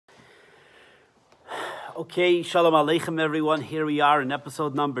Okay, Shalom Aleichem everyone. Here we are in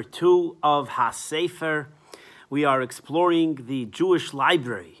episode number 2 of HaSefer. We are exploring the Jewish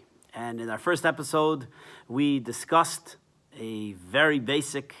library. And in our first episode, we discussed a very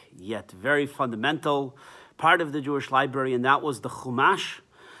basic yet very fundamental part of the Jewish library, and that was the Chumash,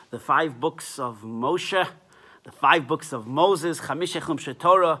 the 5 books of Moshe, the 5 books of Moses, Chamisha Chumshe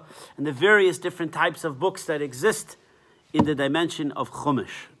Torah, and the various different types of books that exist in the dimension of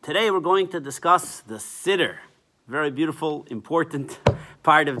Chumash. Today we're going to discuss the Siddur, very beautiful, important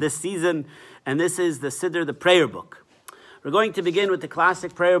part of this season, and this is the Siddur, the prayer book. We're going to begin with the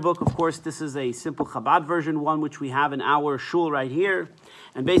classic prayer book. Of course, this is a simple Chabad version, one which we have in our shul right here,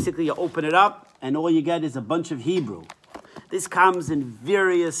 and basically you open it up and all you get is a bunch of Hebrew. This comes in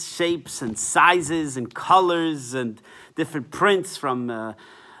various shapes and sizes and colors and different prints from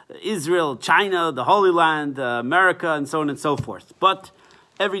Israel, China, the Holy Land, America, and so on and so forth. But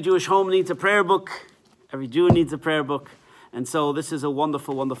every Jewish home needs a prayer book. Every Jew needs a prayer book. And so this is a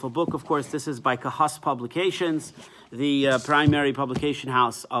wonderful, wonderful book. Of course, this is by Kahas Publications, the primary publication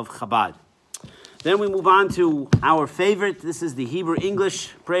house of Chabad. Then we move on to our favorite. This is the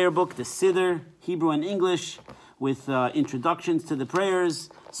Hebrew-English prayer book, the Siddur, Hebrew and English, with introductions to the prayers,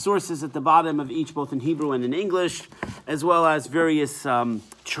 sources at the bottom of each, both in Hebrew and in English, as well as various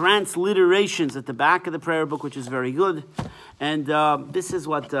transliterations at the back of the prayer book, which is very good. And this is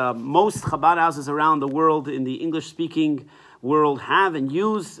what most Chabad houses around the world in the English-speaking world have and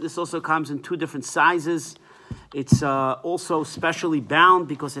use. This also comes in 2 different sizes. It's also specially bound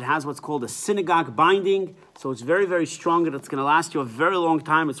because it has what's called a synagogue binding. So it's very, very strong and it's going to last you a very long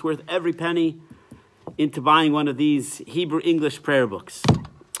time. It's worth every penny into buying one of these Hebrew-English prayer books.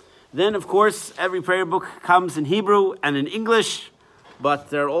 Then, of course, every prayer book comes in Hebrew and in English, but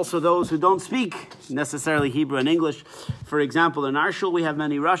there are also those who don't speak necessarily Hebrew and English. For example, in our shul, we have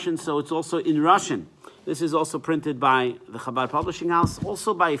many Russians, so it's also in Russian. This is also printed by the Chabad Publishing House,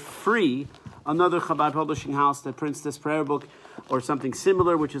 also by Free, another Chabad Publishing House that prints this prayer book, or something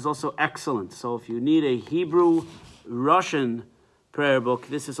similar, which is also excellent. So if you need a Hebrew-Russian prayer book,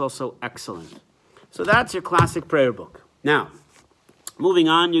 this is also excellent. So that's your classic prayer book. Now, moving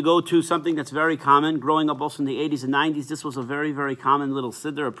on, you go to something that's very common. Growing up also in the 80s and 90s, this was a very, very common little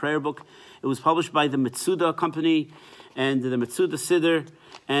Siddur, a prayer book. It was published by the Metsuda company and the Metsuda Siddur.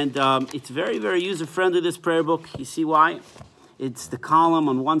 And it's very, very user-friendly, this prayer book. You see why? It's the column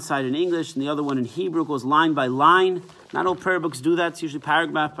on one side in English and the other one in Hebrew. It goes line by line. Not all prayer books do that. It's usually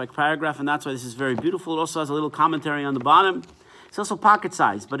paragraph by paragraph, and that's why this is very beautiful. It also has a little commentary on the bottom. It's also pocket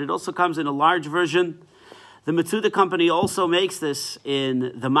size, but it also comes in a large version. The Metsuda company also makes this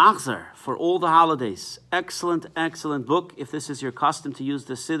in the Machzor for all the holidays. Excellent, excellent book. If this is your custom to use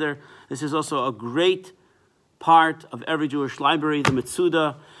the Siddur, this is also a great part of every Jewish library, the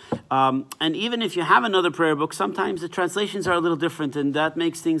Metsuda. And even if you have another prayer book, sometimes the translations are a little different, and that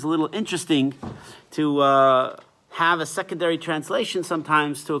makes things a little interesting to have a secondary translation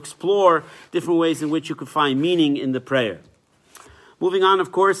sometimes to explore different ways in which you could find meaning in the prayer. Moving on,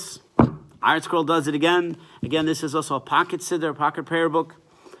 of course, ArtScroll does it again. Again, this is also a pocket Siddur, a pocket prayer book.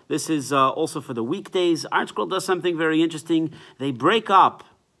 This is also for the weekdays. ArtScroll does something very interesting. They break up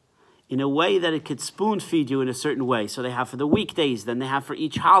in a way that it could spoon feed you in a certain way. So they have for the weekdays, then they have for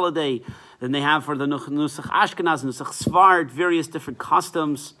each holiday, then they have for the Nusach Ashkenaz, Nusach Sfard, various different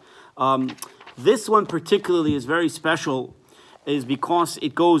customs. This one particularly is very special, is because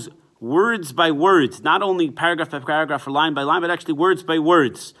it goes words by words, not only paragraph by paragraph or line by line, but actually words by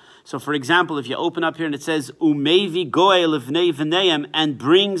words. So, for example, if you open up here and it says, Umevi goe levnei v'neim, and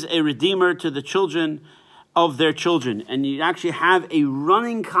brings a redeemer to the children of their children. And you actually have a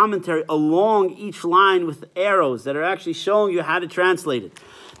running commentary along each line with arrows that are actually showing you how to translate it.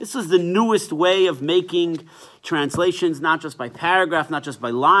 This is the newest way of making translations, not just by paragraph, not just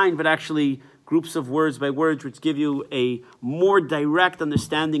by line, but actually groups of words by words, which give you a more direct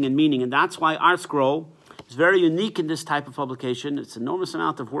understanding and meaning. And that's why ArtScroll is very unique in this type of publication. It's an enormous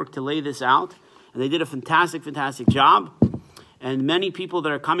amount of work to lay this out. And they did a fantastic, fantastic job. And many people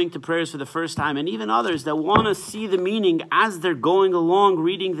that are coming to prayers for the first time, and even others that want to see the meaning as they're going along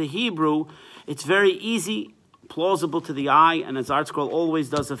reading the Hebrew, it's very easy, plausible to the eye, and as ArtScroll always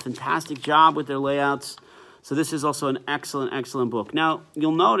does a fantastic job with their layouts. So this is also an excellent, excellent book. Now,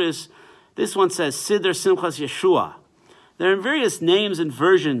 you'll notice this one says Siddur Simchas Yeshua. There are various names and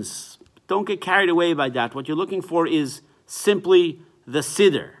versions. Don't get carried away by that. What you're looking for is simply the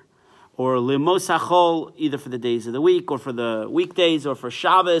Siddur, or Limos HaChol, either for the days of the week, or for the weekdays, or for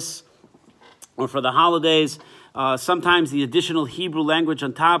Shabbos, or for the holidays. Sometimes the additional Hebrew language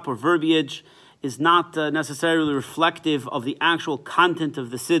on top, or verbiage, is not necessarily reflective of the actual content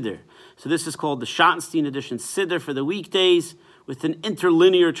of the Siddur. So this is called the Schottenstein edition Siddur for the weekdays with an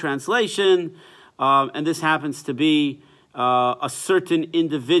interlinear translation, and this happens to be a certain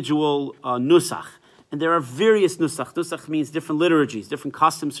individual nusach. And there are various nusach. Nusach means different liturgies, different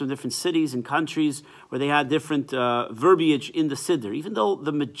customs from different cities and countries where they had different verbiage in the Siddur. Even though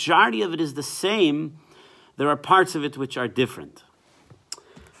the majority of it is the same, there are parts of it which are different.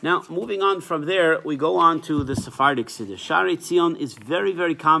 Now, moving on from there, we go on to the Sephardic Siddur. Sha'arei Tzion is very,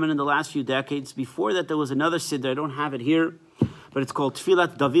 very common in the last few decades. Before that, there was another Siddur. I don't have it here, but it's called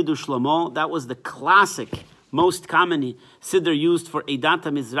Tfilat David u'Shlomo. That was the classic, most common Siddur used for Eidat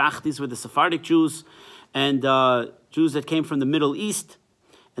HaMizrach. These were the Sephardic Jews and Jews that came from the Middle East.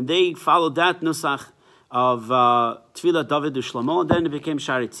 And they followed that nusach of Tfilat David u'Shlomo. Then it became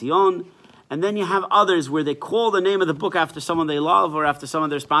Sha'arei Tzion. And then you have others where they call the name of the book after someone they love or after someone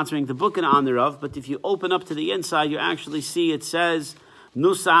they're sponsoring the book in honor of. But if you open up to the inside, you actually see it says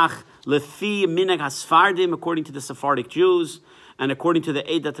Nusach Lefi Minhag HaSfardim, according to the Sephardic Jews, and according to the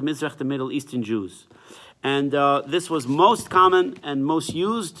Eidat HaMizrach, the Middle Eastern Jews. And this was most common and most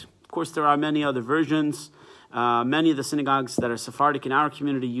used. Of course, there are many other versions. Many of the synagogues that are Sephardic in our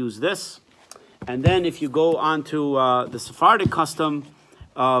community use this. And then if you go on to the Sephardic custom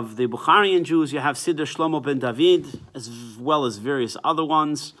of the Bukharian Jews, you have Siddur Shlomo ben David, as well as various other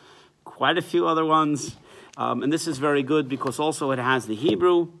ones, quite a few other ones. And this is very good because also it has the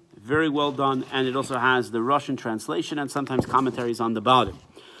Hebrew, very well done, and it also has the Russian translation and sometimes commentaries on the bottom.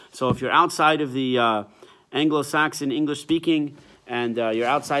 So if you're outside of the Anglo-Saxon English-speaking and you're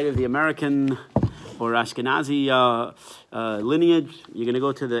outside of the American or Ashkenazi lineage, you're going to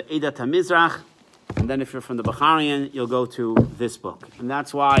go to the Eidat HaMizrach. And then if you're from the Bukharian, you'll go to this book. And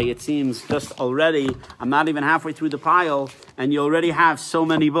that's why it seems just already, I'm not even halfway through the pile, and you already have so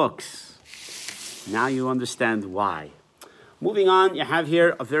many books. Now you understand why. Moving on, you have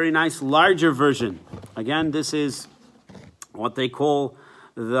here a very nice larger version. Again, this is what they call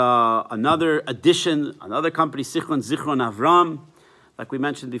another edition, another company, Zichron Avram. Like we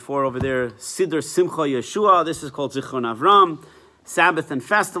mentioned before over there, Siddur Simcha Yeshua. This is called Zichron Avram. Sabbath and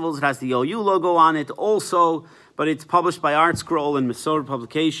festivals, it has the OU logo on it also, but it's published by Art Scroll and Masorah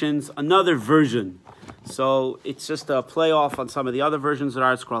Publications, another version. So it's just a play off on some of the other versions that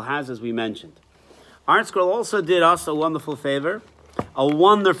Art Scroll has, as we mentioned. Art Scroll also did us a wonderful favor,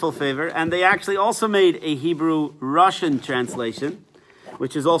 and they actually also made a Hebrew-Russian translation,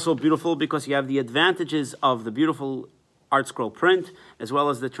 which is also beautiful because you have the advantages of the beautiful Art Scroll print, as well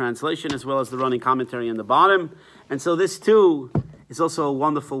as the translation, as well as the running commentary on the bottom. And so this too is also a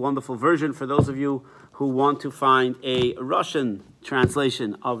wonderful, wonderful version for those of you who want to find a Russian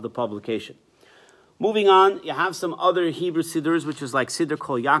translation of the publication. Moving on, you have some other Hebrew Siddurs, which is like Siddur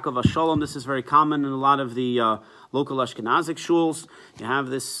Kol Yaakov HaShalom. This is very common in a lot of the local Ashkenazic shuls. You have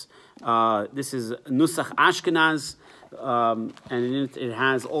this, this is Nusach Ashkenaz, and it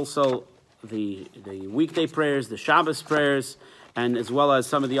has also the weekday prayers, the Shabbos prayers, and as well as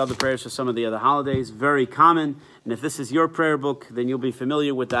some of the other prayers for some of the other holidays. Very common. And if this is your prayer book, then you'll be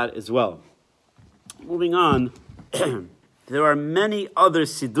familiar with that as well. Moving on, there are many other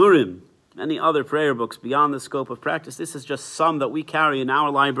Siddurim, many other prayer books beyond the scope of practice. This is just some that we carry in our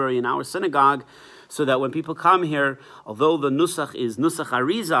library, in our synagogue, so that when people come here, although the Nusach is Nusach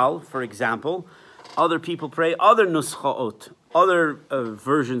Arizal, for example, other people pray other Nuschaot, other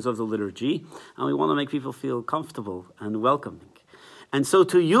versions of the liturgy, and we want to make people feel comfortable and welcoming. And so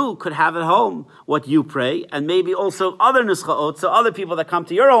too you could have at home what you pray, and maybe also other Nuschaot, so other people that come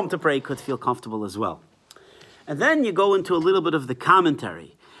to your home to pray could feel comfortable as well. And then you go into a little bit of the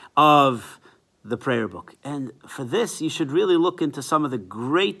commentary of the prayer book. And for this, you should really look into some of the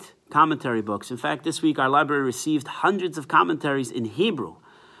great commentary books. In fact, this week our library received hundreds of commentaries in Hebrew,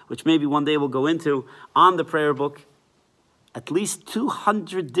 which maybe one day we'll go into, on the prayer book. At least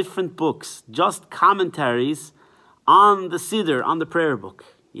 200 different books, just commentaries on the Siddur, on the prayer book.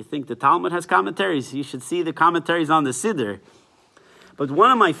 You think the Talmud has commentaries? You should see the commentaries on the Siddur. But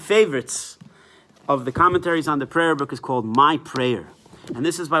one of my favorites of the commentaries on the prayer book is called My Prayer. And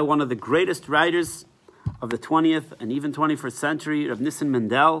this is by one of the greatest writers of the 20th and even 21st century, Rav Nissen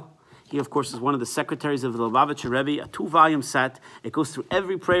Mendel. He, of course, is one of the secretaries of the Lubavitcher Rebbe, a 2-volume set. It goes through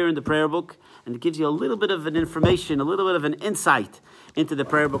every prayer in the prayer book, and it gives you a little bit of an information, a little bit of an insight into the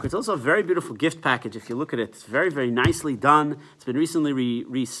prayer book. It's also a very beautiful gift package. If you look at it, it's very, very nicely done. It's been recently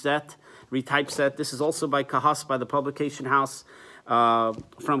retypeset. This is also by Kahas, by the publication house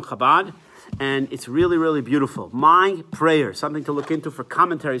from Chabad. And it's really, really beautiful. My Prayer, something to look into for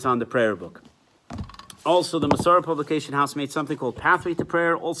commentaries on the prayer book. Also, the Masorah Publication House made something called Pathway to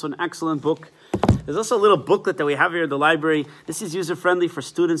Prayer, also an excellent book. There's also a little booklet that we have here in the library. This is user-friendly for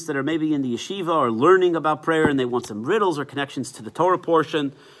students that are maybe in the yeshiva or learning about prayer and they want some riddles or connections to the Torah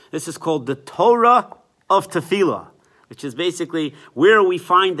portion. This is called The Torah of Tefillah, which is basically where we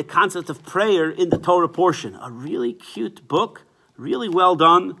find the concept of prayer in the Torah portion. A really cute book, really well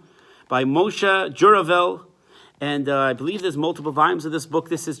done, by Moshe Juravel. And I believe there's multiple volumes of this book.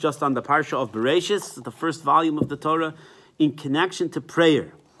 This is just on the Parsha of Bereshis, the first volume of the Torah, in connection to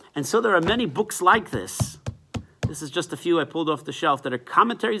prayer. And so there are many books like this. This is just a few I pulled off the shelf that are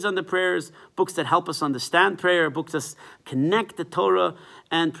commentaries on the prayers, books that help us understand prayer, books that connect the Torah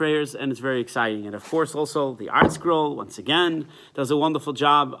and prayers, and it's very exciting. And of course, also the Art Scroll, once again, does a wonderful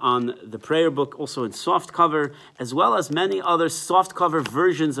job on the prayer book, also in soft cover, as well as many other soft cover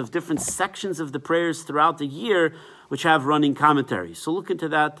versions of different sections of the prayers throughout the year, which have running commentaries. So look into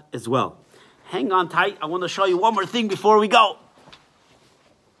that as well. Hang on tight. I want to show you one more thing before we go.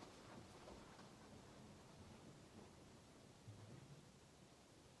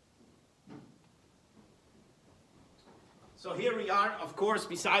 So here we are, of course,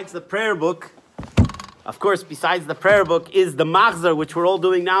 besides the prayer book, is the Machzor, which we're all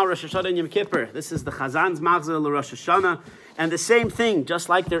doing now, Rosh Hashanah and Yom Kippur. This is the Chazan's Machzor, Rosh Hashanah. And the same thing, just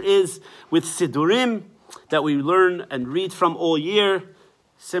like there is with Sidurim, that we learn and read from all year.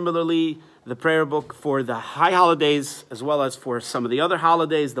 Similarly, the prayer book for the high holidays, as well as for some of the other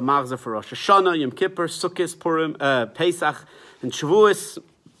holidays, the Machzor for Rosh Hashanah, Yom Kippur, Sukkot, Purim, Pesach, and Shavuos.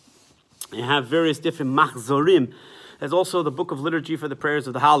 You have various different Machzorim. There's also the book of liturgy for the prayers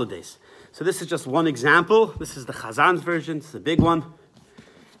of the holidays. So this is just one example. This is the Chazan's version. It's the big one.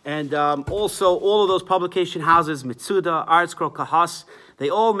 And also all of those publication houses, Mitzuda, Art Scroll, Kahas, they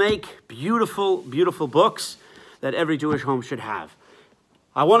all make beautiful, beautiful books that every Jewish home should have.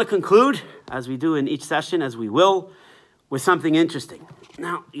 I want to conclude, as we do in each session, as we will, with something interesting.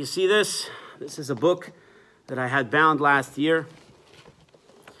 Now, you see this? This is a book that I had bound last year.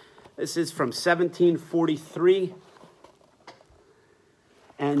 This is from 1743.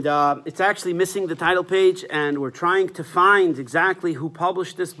 And it's actually missing the title page, and we're trying to find exactly who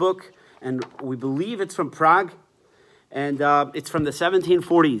published this book, and we believe it's from Prague, and it's from the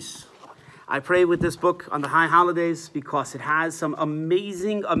 1740s. I pray with this book on the high holidays because it has some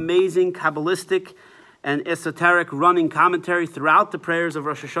amazing, amazing Kabbalistic and esoteric running commentary throughout the prayers of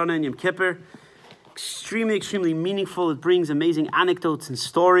Rosh Hashanah and Yom Kippur. Extremely, extremely meaningful. It brings amazing anecdotes and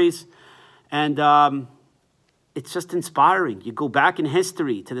stories, and it's just inspiring. You go back in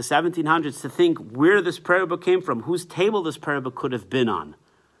history to the 1700s to think where this prayer book came from, whose table this prayer book could have been on,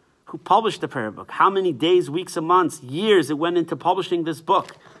 who published the prayer book, how many days, weeks, and months, years it went into publishing this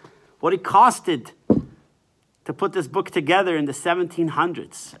book, what it costed to put this book together in the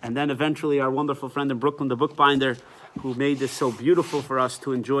 1700s. And then eventually our wonderful friend in Brooklyn, the bookbinder, who made this so beautiful for us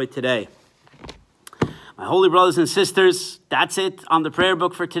to enjoy today. My holy brothers and sisters, that's it on the prayer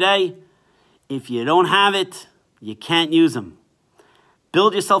book for today. If you don't have it, you can't use them.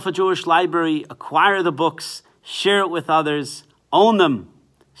 Build yourself a Jewish library, acquire the books, share it with others, own them,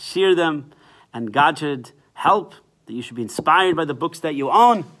 share them, and God should help that you should be inspired by the books that you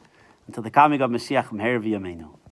own until the coming of Mashiach Meher V'Yameinu.